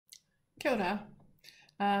Kia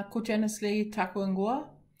ora. Ko Janice Lee taku ingoa.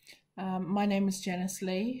 My name is Janice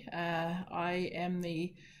Lee. I am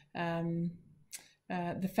the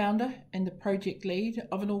founder and the project lead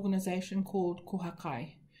of an organisation called Koha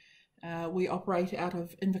Kai. We operate out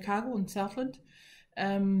of Invercargill in Southland,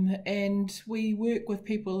 and we work with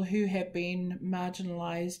people who have been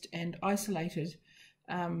marginalised and isolated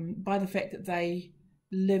by the fact that they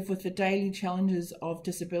live with the daily challenges of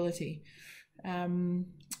disability.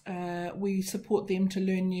 We support them to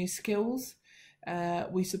learn new skills.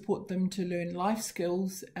 We support them to learn life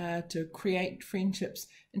skills, to create friendships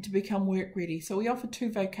and to become work ready. So we offer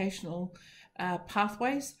two vocational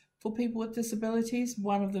pathways for people with disabilities,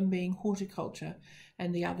 one of them being horticulture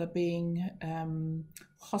and the other being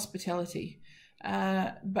hospitality.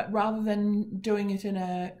 But rather than doing it in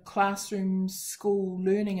a classroom, school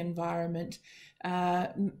learning environment,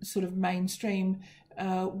 sort of mainstream,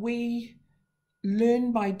 we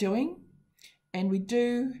learn by doing, and we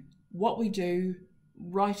do what we do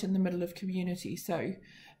right in the middle of community. So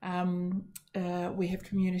we have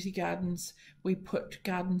community gardens, we put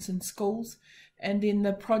gardens in schools, and then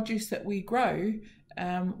the produce that we grow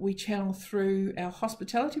we channel through our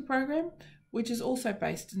hospitality program, which is also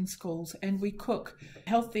based in schools, and we cook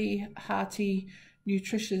healthy, hearty,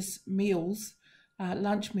 nutritious meals,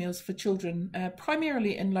 lunch meals for children,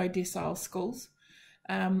 primarily in low decile schools.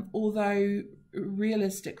 Although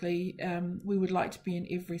realistically we would like to be in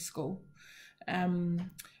every school.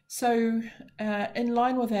 So in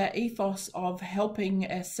line with our ethos of helping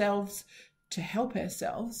ourselves to help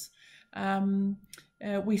ourselves,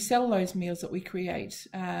 we sell those meals that we create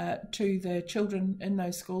to the children in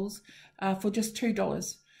those schools for just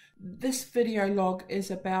 $2. This video log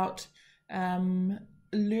is about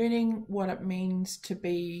learning what it means to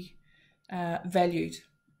be valued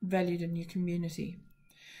in your community.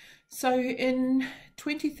 So in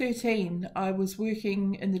 2013, I was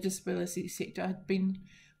working in the disability sector. I'd been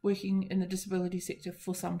working in the disability sector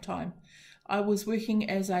for some time. I was working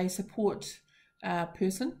as a support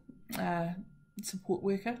person, support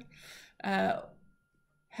worker.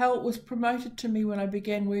 How it was promoted to me when I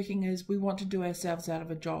began working is we want to do ourselves out of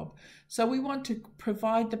a job. So we want to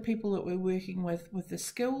provide the people that we're working with the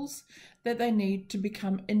skills that they need to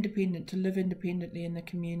become independent, to live independently in the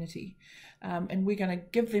community. And we're going to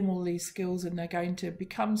give them all these skills, and they're going to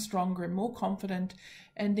become stronger and more confident.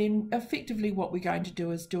 And then effectively what we're going to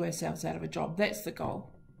do is do ourselves out of a job. That's the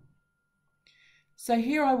goal. So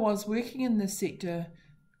here I was working in this sector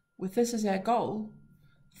with this as our goal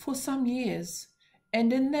for some years.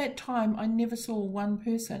 And in that time, I never saw one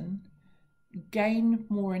person gain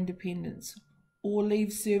more independence or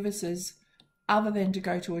leave services other than to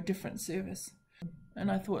go to a different service. And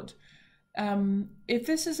I thought, if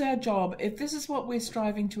this is our job, if this is what we're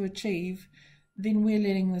striving to achieve, then we're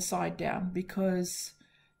letting the side down, because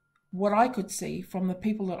what I could see from the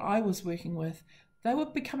people that I was working with, they were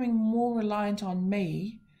becoming more reliant on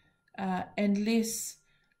me and less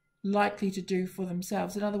likely to do for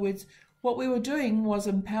themselves. In other words, what we were doing was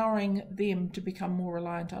empowering them to become more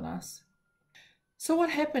reliant on us. So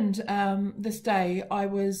what happened this day, I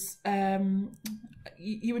was,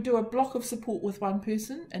 you would do a block of support with one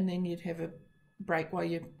person, and then you'd have a break while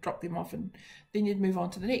you drop them off, and then you'd move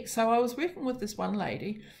on to the next. So I was working with this one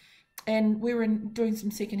lady, and we were doing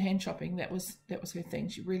some secondhand shopping. That was her thing.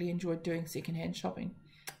 She really enjoyed doing secondhand shopping.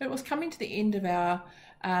 It was coming to the end of our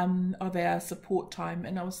support time,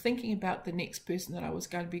 and I was thinking about the next person that I was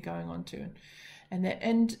going to be going on to, and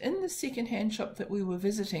in the second-hand shop that we were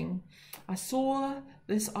visiting, I saw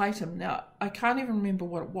this item. Now I can't even remember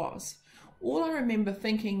what it was. All I remember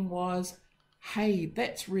thinking was, hey,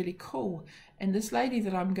 that's really cool, and this lady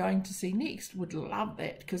that I'm going to see next would love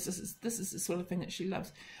that, because this is the sort of thing that she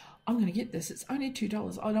loves. I'm going to get this. It's only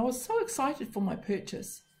 $2, and I was so excited for my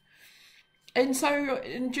purchase. And so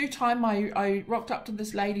in due time, I rocked up to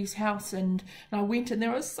this lady's house, and I went in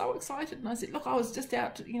there. I was so excited, and I said, look, I was just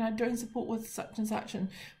out, doing support with such and such, and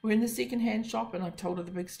we're in the second-hand shop, and I told her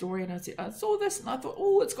the big story, and I said, I saw this, and I thought,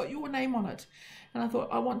 oh, it's got your name on it, and I thought,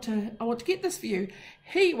 I want to get this for you.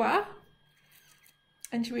 Here you are.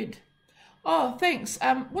 And she went, oh, thanks.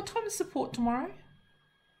 What time is support tomorrow?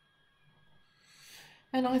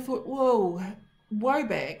 And I thought, whoa,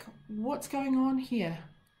 bag, what's going on here?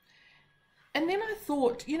 And then I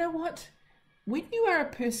thought, you know what? When you are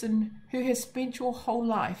a person who has spent your whole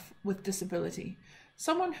life with disability,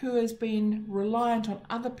 someone who has been reliant on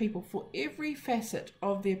other people for every facet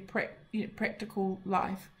of their practical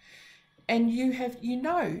life, and you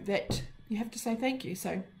know that you have to say thank you.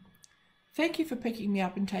 So thank you for picking me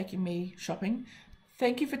up and taking me shopping.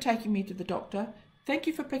 Thank you for taking me to the doctor. Thank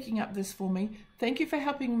you for picking up this for me. Thank you for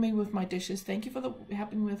helping me with my dishes. Thank you for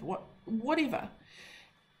helping me with whatever.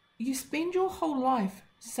 You spend your whole life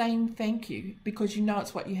saying thank you because you know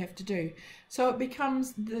it's what you have to do. So it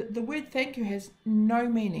becomes, the word thank you has no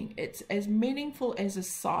meaning. It's as meaningful as a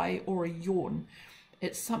sigh or a yawn.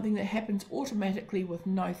 It's something that happens automatically with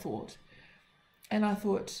no thought. And I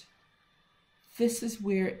thought, this is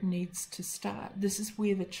where it needs to start. This is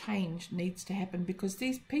where the change needs to happen, because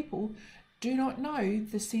these people do not know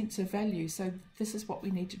the sense of value. So this is what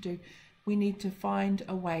we need to do. We need to find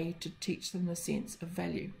a way to teach them the sense of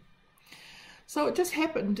value. So it just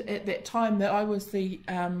happened at that time that I was the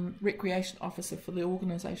recreation officer for the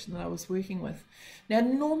organisation that I was working with. Now,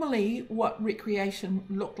 normally what recreation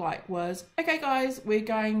looked like was, okay guys, we're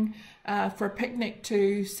going for a picnic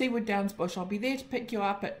to Seaward Downs Bush. I'll be there to pick you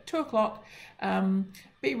up at 2 o'clock.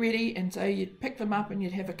 Be ready. And so you'd pick them up and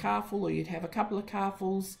you'd have a carful, or you'd have a couple of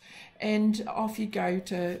carfuls, and off you'd go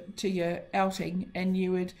to your outing, and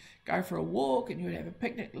you would go for a walk and you would have a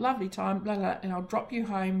picnic, lovely time, blah, blah, and I'll drop you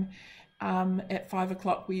home at 5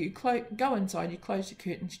 o'clock, where you go inside, you close your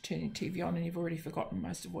curtains, you turn your TV on, and you've already forgotten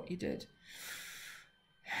most of what you did.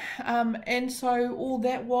 And so all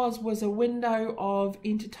that was a window of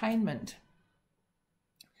entertainment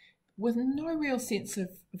with no real sense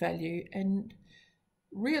of value, and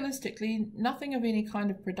realistically nothing of any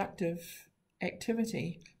kind of productive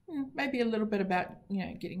activity. Maybe a little bit about, you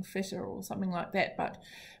know, getting fitter or something like that,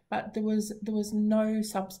 but there was no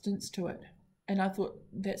substance to it. And I thought,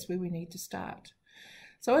 that's where we need to start.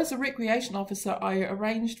 So as a recreation officer, I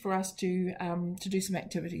arranged for us to do some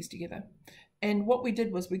activities together. And what we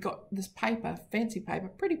did was, we got this paper, fancy paper,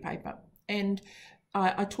 pretty paper, and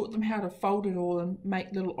I taught them how to fold it all and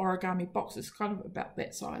make little origami boxes, kind of about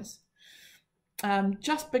that size.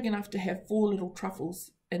 Just big enough to have 4 little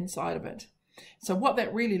truffles inside of it. So what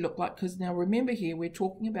that really looked like, because now remember here, we're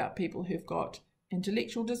talking about people who've got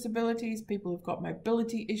intellectual disabilities, people who've got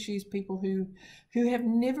mobility issues, people who have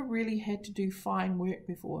never really had to do fine work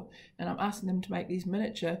before, and I'm asking them to make these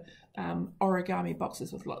miniature origami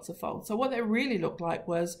boxes with lots of folds. So what that really looked like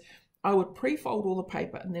was, I would pre-fold all the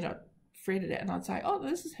paper, and then I'd thread it out, and I'd say, oh,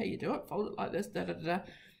 this is how you do it, fold it like this, da da da.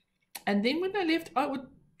 And then when they left, I would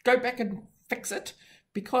go back and fix it,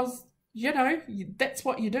 because, you know, that's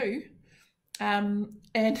what you do.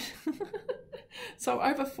 And so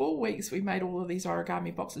over 4 weeks, we made all of these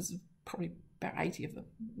origami boxes, probably about 80 of them,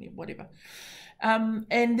 yeah, whatever. And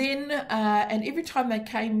then, and every time they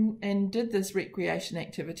came and did this recreation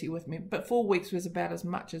activity with me, but 4 weeks was about as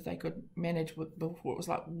much as they could manage with before it was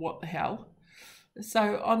like, what the hell?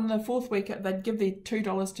 So on the 4th week, they'd give their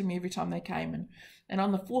 $2 to me every time they came. And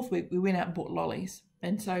on the 4th week, we went out and bought lollies.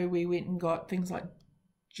 And so we went and got things like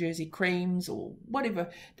Jersey creams or whatever,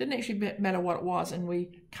 didn't actually matter what it was, and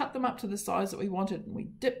we cut them up to the size that we wanted, and we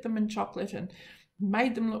dipped them in chocolate and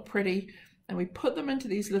made them look pretty, and we put them into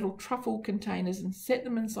these little truffle containers and set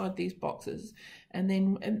them inside these boxes, and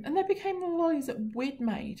then and they became the lollies that we'd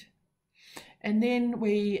made. And then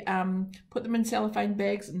we put them in cellophane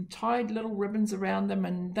bags and tied little ribbons around them,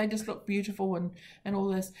 and they just looked beautiful and all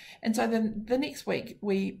this. And so then the next week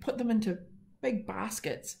we put them into big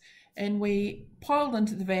baskets, and we piled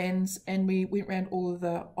into the vans, and we went around all of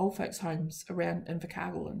the old folks' homes around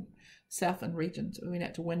Invercargill and Southland regions. We went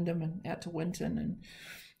out to Wyndham and out to Winton,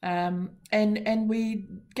 and we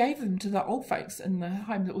gave them to the old folks in the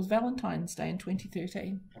homes. It was Valentine's Day in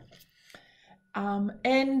 2013.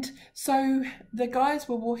 And so the guys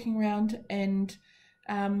were walking around, and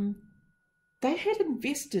they had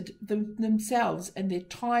invested themselves and their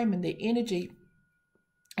time and their energy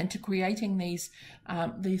into creating these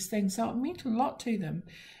things. So it meant a lot to them.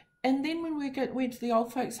 And then when we went to the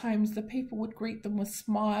old folks' homes, the people would greet them with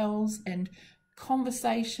smiles and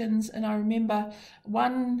conversations. And I remember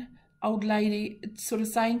one old lady sort of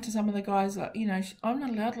saying to some of the guys, like, you know, I'm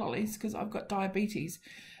not allowed lollies because I've got diabetes,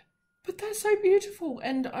 but they're so beautiful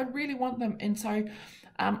and I really want them. And so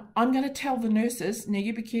I'm going to tell the nurses, now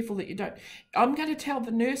you be careful that you don't, I'm going to tell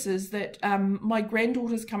the nurses that my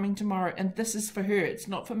granddaughter's coming tomorrow and this is for her, it's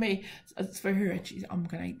not for me, it's for her, and I'm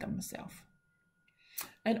going to eat them myself.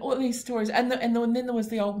 And all these stories. And then there was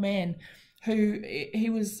the old man who,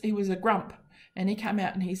 he was a grump, and he came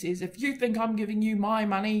out and he says, if you think I'm giving you my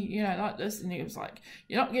money, you know, like this, and he was like,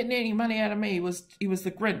 you're not getting any money out of me. He was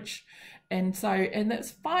the Grinch. And so, and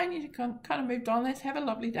that's fine, you kind of moved on, let's have a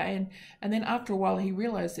lovely day. And then after a while, he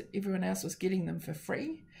realized that everyone else was getting them for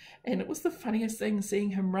free. And it was the funniest thing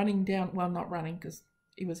seeing him running down, well, not running because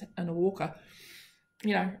he was in a walker,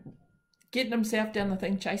 you know, getting himself down the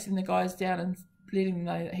thing, chasing the guys down and letting them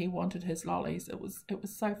know that he wanted his lollies. It was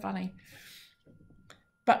so funny.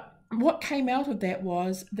 But what came out of that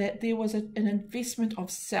was that there was an investment of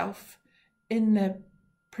self in the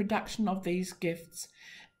production of these gifts,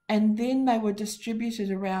 and then they were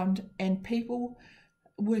distributed around, and people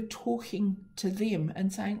were talking to them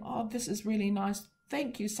and saying, oh, this is really nice,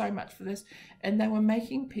 thank you so much for this. And they were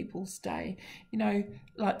making people stay. You know,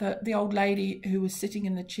 like the old lady who was sitting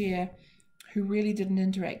in the chair, who really didn't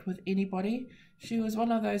interact with anybody. She was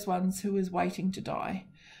one of those ones who was waiting to die.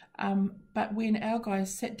 But when our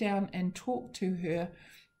guys sat down and talked to her,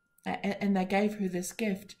 and they gave her this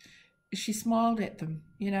gift, she smiled at them,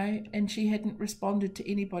 you know, and she hadn't responded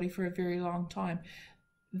to anybody for a very long time.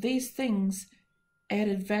 These things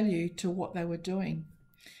added value to what they were doing.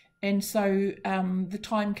 And so the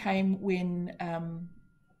time came when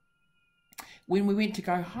we went to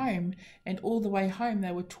go home, and all the way home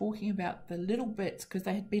they were talking about the little bits, because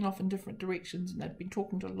they had been off in different directions and they'd been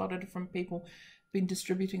talking to a lot of different people, been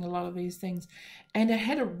distributing a lot of these things, and it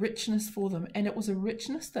had a richness for them, and it was a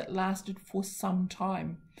richness that lasted for some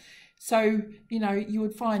time. So, you know, you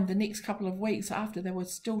would find the next couple of weeks after, they were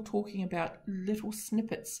still talking about little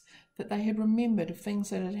snippets that they had remembered of things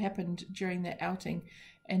that had happened during their outing,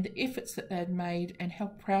 and the efforts that they had made, and how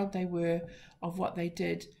proud they were of what they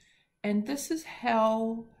did. And this is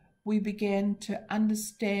how we began to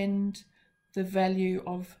understand the value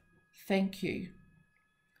of thank you.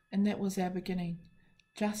 And that was our beginning,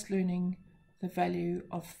 just learning the value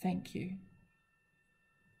of thank you.